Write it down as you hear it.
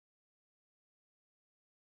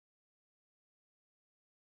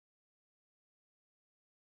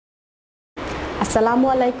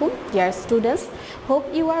Assalamu alaikum, dear students. Hope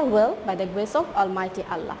you are well by the grace of Almighty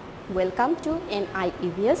Allah. Welcome to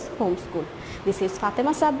NIEVS Homeschool. This is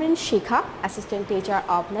Fatema Sabrin, Shikha, Assistant Teacher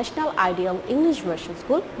of National Ideal English Version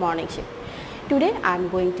School, Morning Shift. Today I am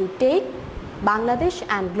going to take Bangladesh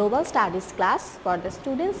and Global Studies class for the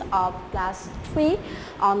students of class 3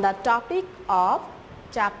 on the topic of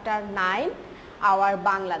chapter 9, Our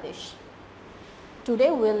Bangladesh.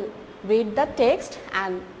 Today we will read the text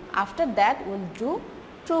and after that we will do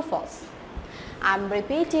true false. I am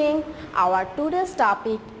repeating, our today's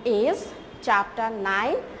topic is chapter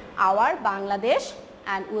 9, Our Bangladesh,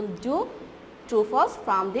 and we will do true false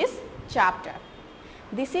from this chapter.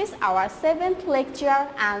 This is our 7th lecture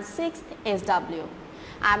and 6th SW.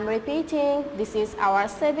 I am repeating, this is our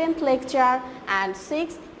 7th lecture and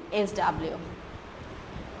 6th SW.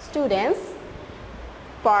 Students,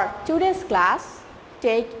 for today's class,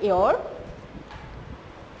 take your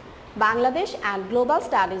Bangladesh and Global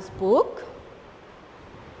Studies book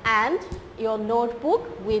and your notebook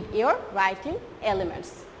with your writing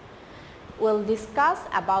elements. We'll discuss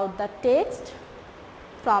about the text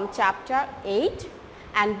from chapter 8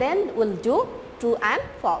 and then we'll do true and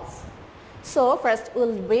false. So first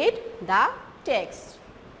we'll read the text.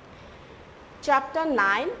 Chapter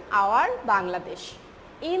 9, Our Bangladesh.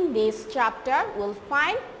 In this chapter we'll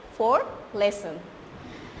find 4 lessons.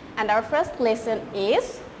 And our first lesson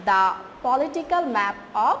is the political map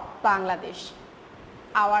of Bangladesh.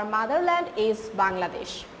 Our motherland is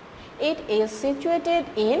Bangladesh. It is situated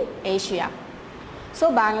in Asia. So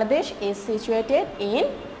Bangladesh is situated in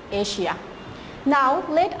Asia. Now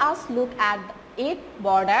let us look at its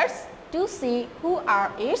borders to see who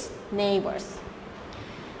are its neighbors.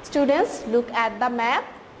 Students, look at the map.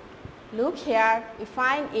 Look here, we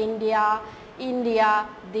find India,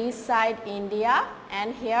 this side India,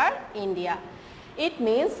 and here India. It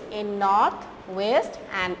means in north, west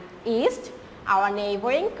and east, our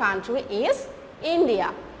neighboring country is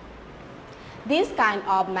India. This kind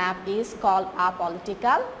of map is called a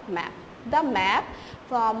political map. The map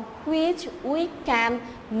from which we can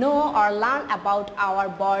know or learn about our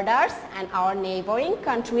borders and our neighboring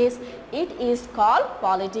countries, it is called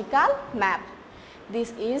political map.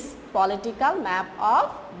 This is political map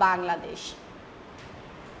of Bangladesh.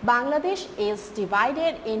 Bangladesh is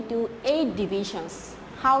divided into 8 divisions.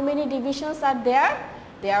 How many divisions are there?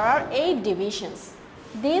 There are 8 divisions.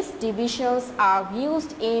 These divisions are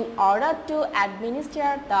used in order to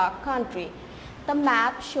administer the country. The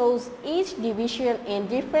map shows each division in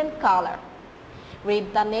different color.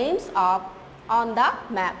 Read the names on the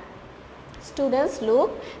map. Students,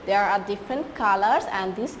 look, there are different colors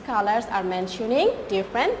and these colors are mentioning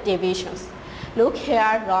different divisions. Look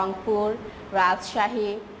here, Rangpur,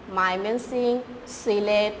 Rajshahi, Mymensingh,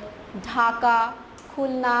 Sylhet, Dhaka,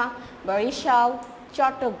 Khulna, Barishal,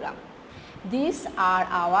 Chattogram. These are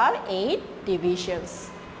our 8 divisions.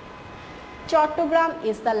 Chattogram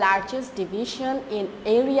is the largest division in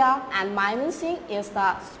area and Mymensingh is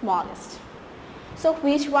the smallest. So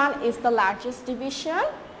which one is the largest division?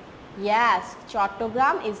 Yes,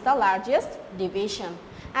 Chattogram is the largest division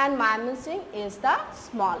and Mymensingh is the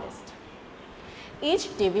smallest. Each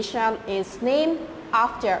division is named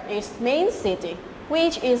after its main city,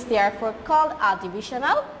 which is therefore called a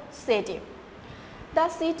divisional city. The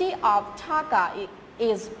city of Dhaka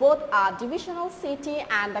is both a divisional city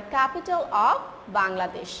and the capital of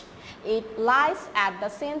Bangladesh. It lies at the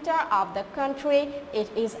center of the country. It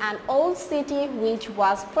is an old city which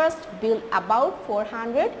was first built about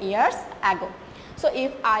 400 years ago. So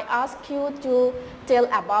if I ask you to tell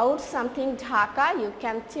about something Dhaka, you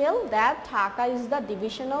can tell that Dhaka is the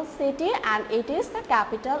divisional city and it is the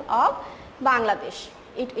capital of Bangladesh.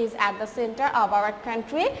 It is at the center of our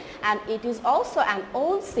country and it is also an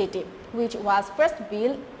old city which was first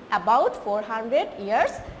built about 400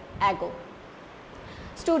 years ago.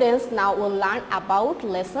 Students, now will learn about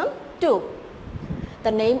lesson 2.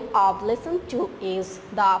 The name of lesson 2 is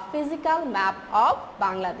the physical map of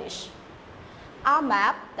Bangladesh. A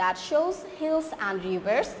map that shows hills and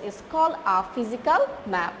rivers is called a physical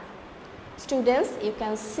map. Students, you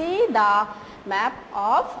can see the map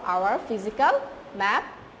of our physical map.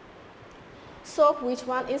 So which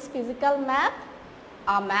one is physical map?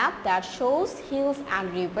 A map that shows hills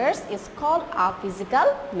and rivers is called a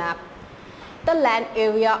physical map. The land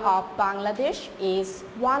area of Bangladesh is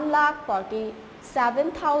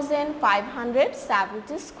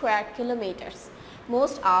 1,47,570 square kilometers.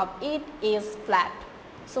 Most of it is flat.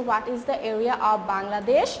 So what is the area of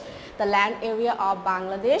Bangladesh? The land area of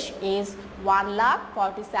Bangladesh is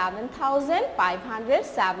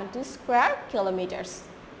 1,47,570 square kilometers.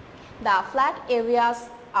 The flat areas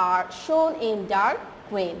are shown in dark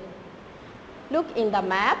green. Look in the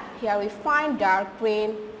map. Here we find dark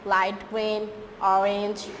green, light green,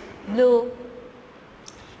 orange, blue.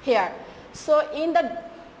 Here. So in the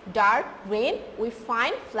dark green we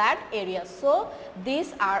find flat areas. So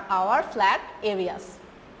these are our flat areas.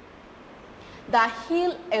 The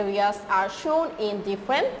hill areas are shown in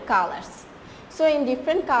different colors. So in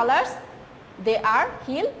different colors they are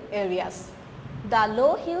hill areas. The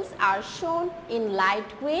low hills are shown in light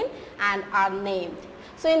green and are named.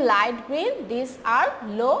 So in light green these are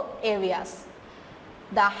low areas.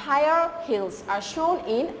 The higher hills are shown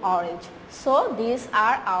in orange. So these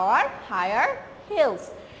are our higher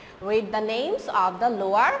hills. Read the names of the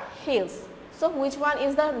lower hills. So which one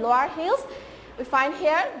is the lower hills? We find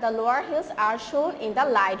here the lower hills are shown in the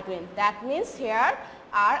light green. That means here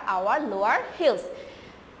are our lower hills.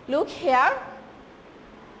 Look here.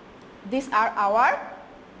 These are our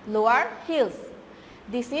lower hills.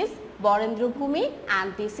 This is Borendra Bhumi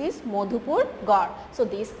and this is Madhupur Gar. So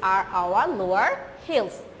these are our lower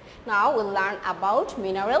hills. Now we'll learn about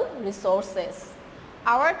mineral resources.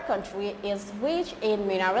 Our country is rich in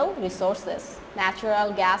mineral resources.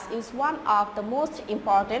 Natural gas is one of the most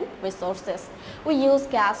important resources. We use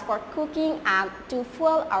gas for cooking and to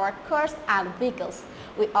fuel our cars and vehicles.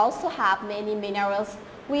 We also have many minerals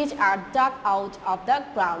which are dug out of the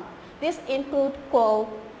ground. These include coal,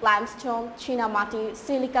 limestone, chinamati,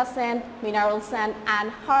 silica sand, mineral sand and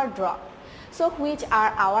hard rock. So which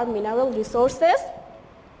are our mineral resources?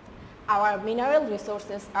 Our mineral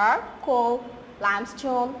resources are coal,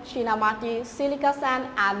 limestone, chinamati, silica sand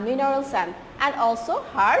and mineral sand and also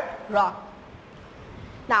hard rock.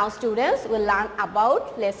 Now students will learn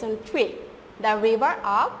about lesson 3, the river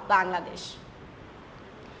of Bangladesh.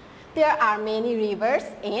 There are many rivers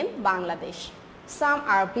in Bangladesh. Some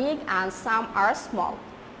are big and some are small.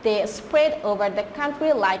 They spread over the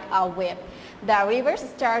country like a web. The rivers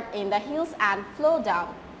start in the hills and flow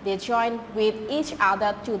down. They join with each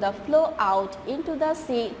other to the flow out into the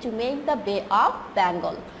sea to make the Bay of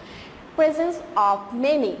Bengal. Presence of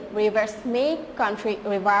many rivers make country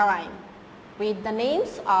riverine. Read the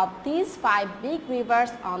names of these 5 big rivers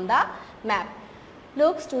on the map.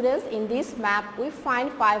 Look students, in this map we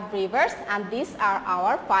find 5 rivers and these are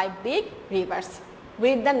our 5 big rivers.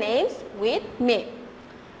 Read the names with me.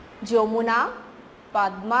 Jamuna,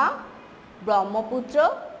 Padma, Brahmaputra,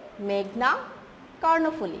 Meghna,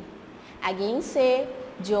 Karnafuli. Again say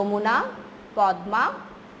Jamuna, Padma,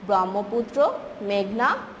 Brahmaputra,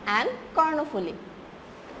 Meghna and Karnafuli.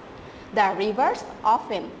 The rivers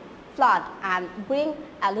often flood and bring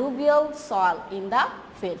alluvial soil in the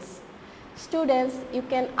fields. Students, you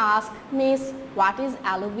can ask, Miss, what is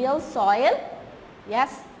alluvial soil?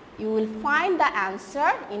 Yes, you will find the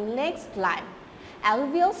answer in next line.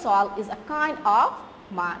 Alluvial soil is a kind of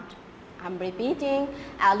mud. I am repeating,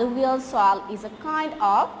 alluvial soil is a kind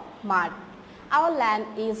of mud. Our land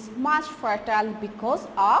is much fertile because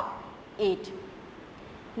of it.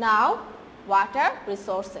 Now, water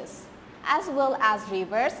resources. As well as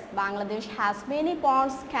rivers, Bangladesh has many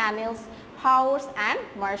ponds, canals, haors and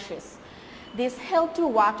marshes. These help to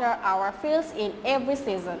water our fields in every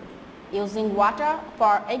season. Using water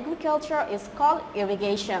for agriculture is called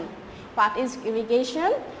irrigation. What is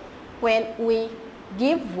irrigation? When we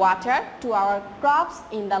give water to our crops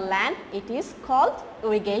in the land, it is called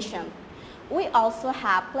irrigation. We also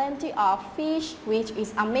have plenty of fish, which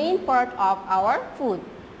is a main part of our food.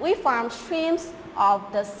 We farm shrimps of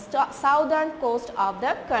the southern coast of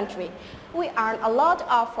the country. We earn a lot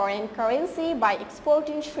of foreign currency by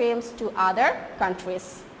exporting shrimps to other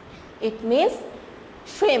countries. It means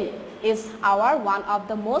shrimp is our one of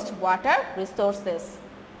the most water resources.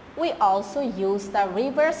 We also use the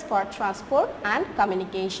rivers for transport and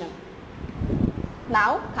communication.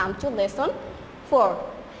 Now come to lesson 4,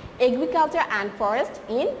 agriculture and forest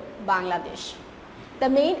in Bangladesh. The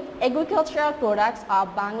main agricultural products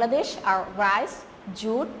of Bangladesh are rice,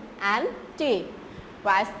 jute and tea.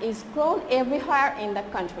 Rice is grown everywhere in the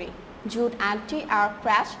country. Jute and tea are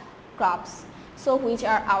cash crops. So which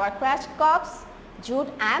are our cash crops? Jute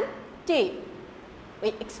and tea.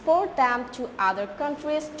 We export them to other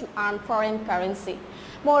countries to earn foreign currency.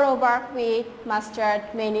 Moreover, wheat, mustard,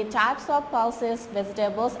 many types of pulses,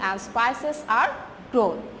 vegetables and spices are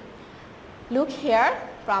grown. Look here,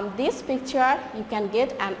 from this picture you can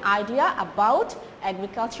get an idea about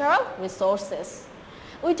agricultural resources.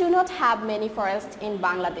 We do not have many forests in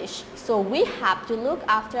Bangladesh, so we have to look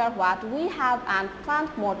after what we have and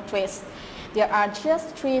plant more trees. There are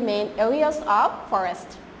just 3 main areas of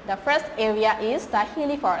forest. The first area is the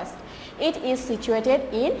hilly forest. It is situated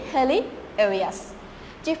in hilly areas.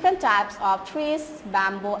 Different types of trees,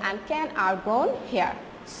 bamboo and cane are grown here.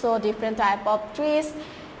 So different type of trees,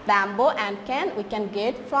 bamboo and cane we can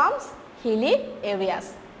get from hilly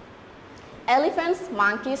areas. Elephants,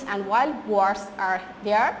 monkeys and wild boars are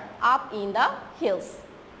there up in the hills.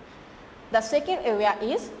 The second area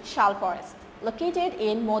is shal forest, located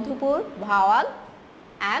in Madhupur, Bhawal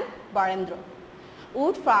and Barendra.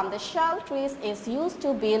 Wood from the shal trees is used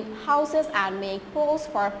to build houses and make poles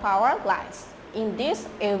for power lines. In these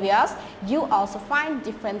areas, you also find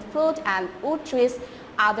different fruit and wood trees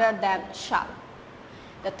other than shal.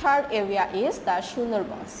 The third area is the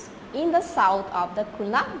Sundarbans, in the south of the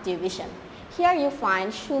Khulna division. Here you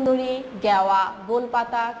find Sundari, Gawa,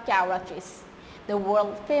 Golpata, Kaura trees. The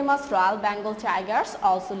world famous Royal Bengal tigers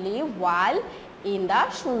also live wild in the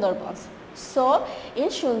Sundarbans. So in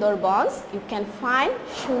Sundarbans you can find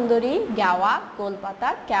Sundari, Gawa,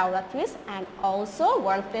 Golpata, Kaura trees and also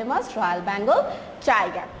world famous Royal Bengal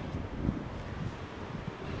tiger.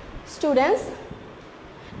 Students,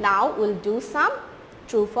 now we'll do some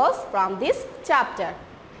true false from this chapter.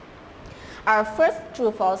 Our first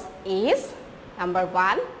true false is number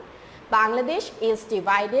 1. Bangladesh is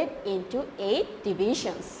divided into 8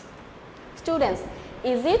 divisions. Students,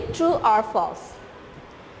 is it true or false?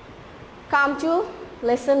 Come to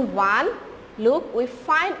lesson 1. Look, we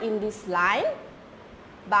find in this line,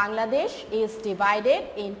 Bangladesh is divided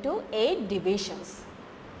into 8 divisions.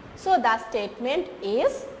 So the statement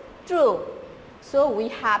is true. So we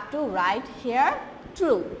have to write here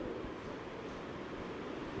true.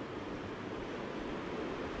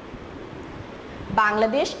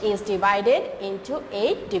 Bangladesh is divided into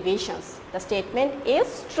 8 divisions. The statement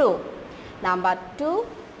is true. Number 2,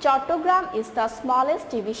 Chattogram is the smallest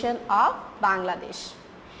division of Bangladesh.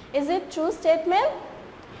 Is it true statement?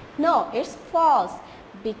 No, it's false,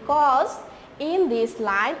 because in this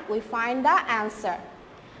line we find the answer.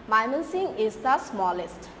 Mymensingh is the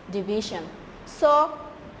smallest division. So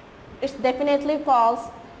it's definitely false.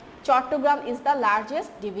 Chattogram is the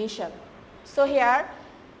largest division. So here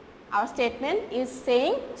our statement is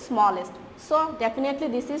saying smallest. So definitely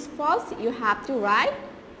this is false. You have to write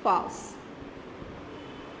false.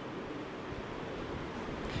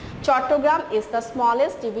 Chattogram is the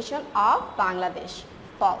smallest division of Bangladesh.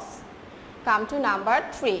 False. Come to number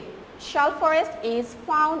 3. Shal forest is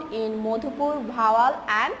found in Madhupur, Bhawal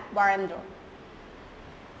and Barendra.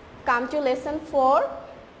 Come to lesson 4.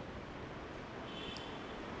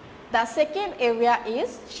 The second area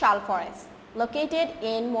is shal forest, located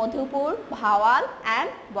in Madhupur, Bhawal and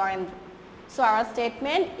Barendra. So our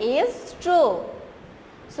statement is true.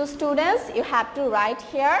 So students, you have to write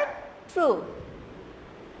here true.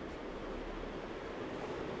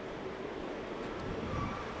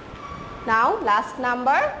 Now last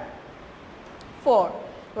number 4.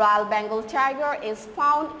 Royal Bengal tiger is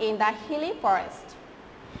found in the hilly forest.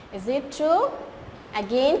 Is it true?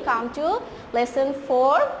 Again come to lesson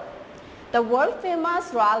 4. The world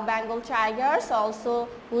famous Royal Bengal tigers also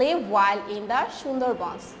live wild in the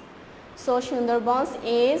Sundarbans. So Sundarbans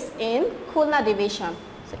is in Khulna division.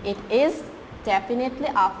 So it is definitely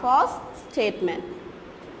a false statement.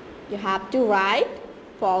 You have to write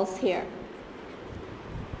false here.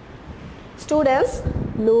 Students,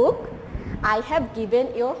 look, I have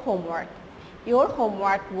given your homework. Your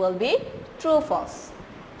homework will be true false.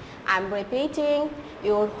 I am repeating,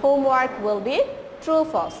 your homework will be true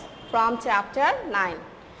false from chapter 9.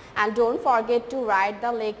 And don't forget to write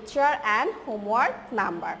the lecture and homework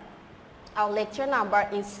number. Our lecture number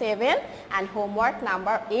is 7 and homework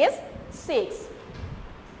number is 6.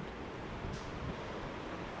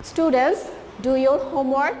 Students, do your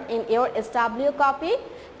homework in your SW copy.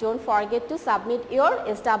 Don't forget to submit your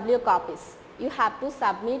SW copies. You have to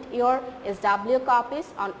submit your SW copies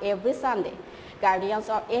on every Sunday. Guardians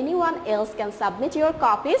or anyone else can submit your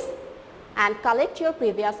copies and collect your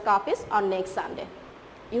previous copies on next Sunday.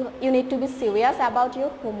 You need to be serious about your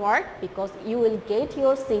homework, because you will get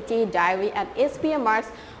your CT, diary and SPM marks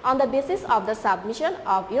on the basis of the submission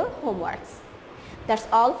of your homeworks. That's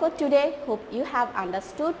all for today. Hope you have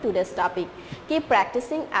understood today's topic. Keep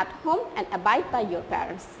practicing at home and abide by your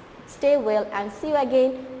parents. Stay well and see you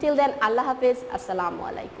again. Till then, Allah Hafiz. Assalamu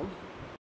alaikum.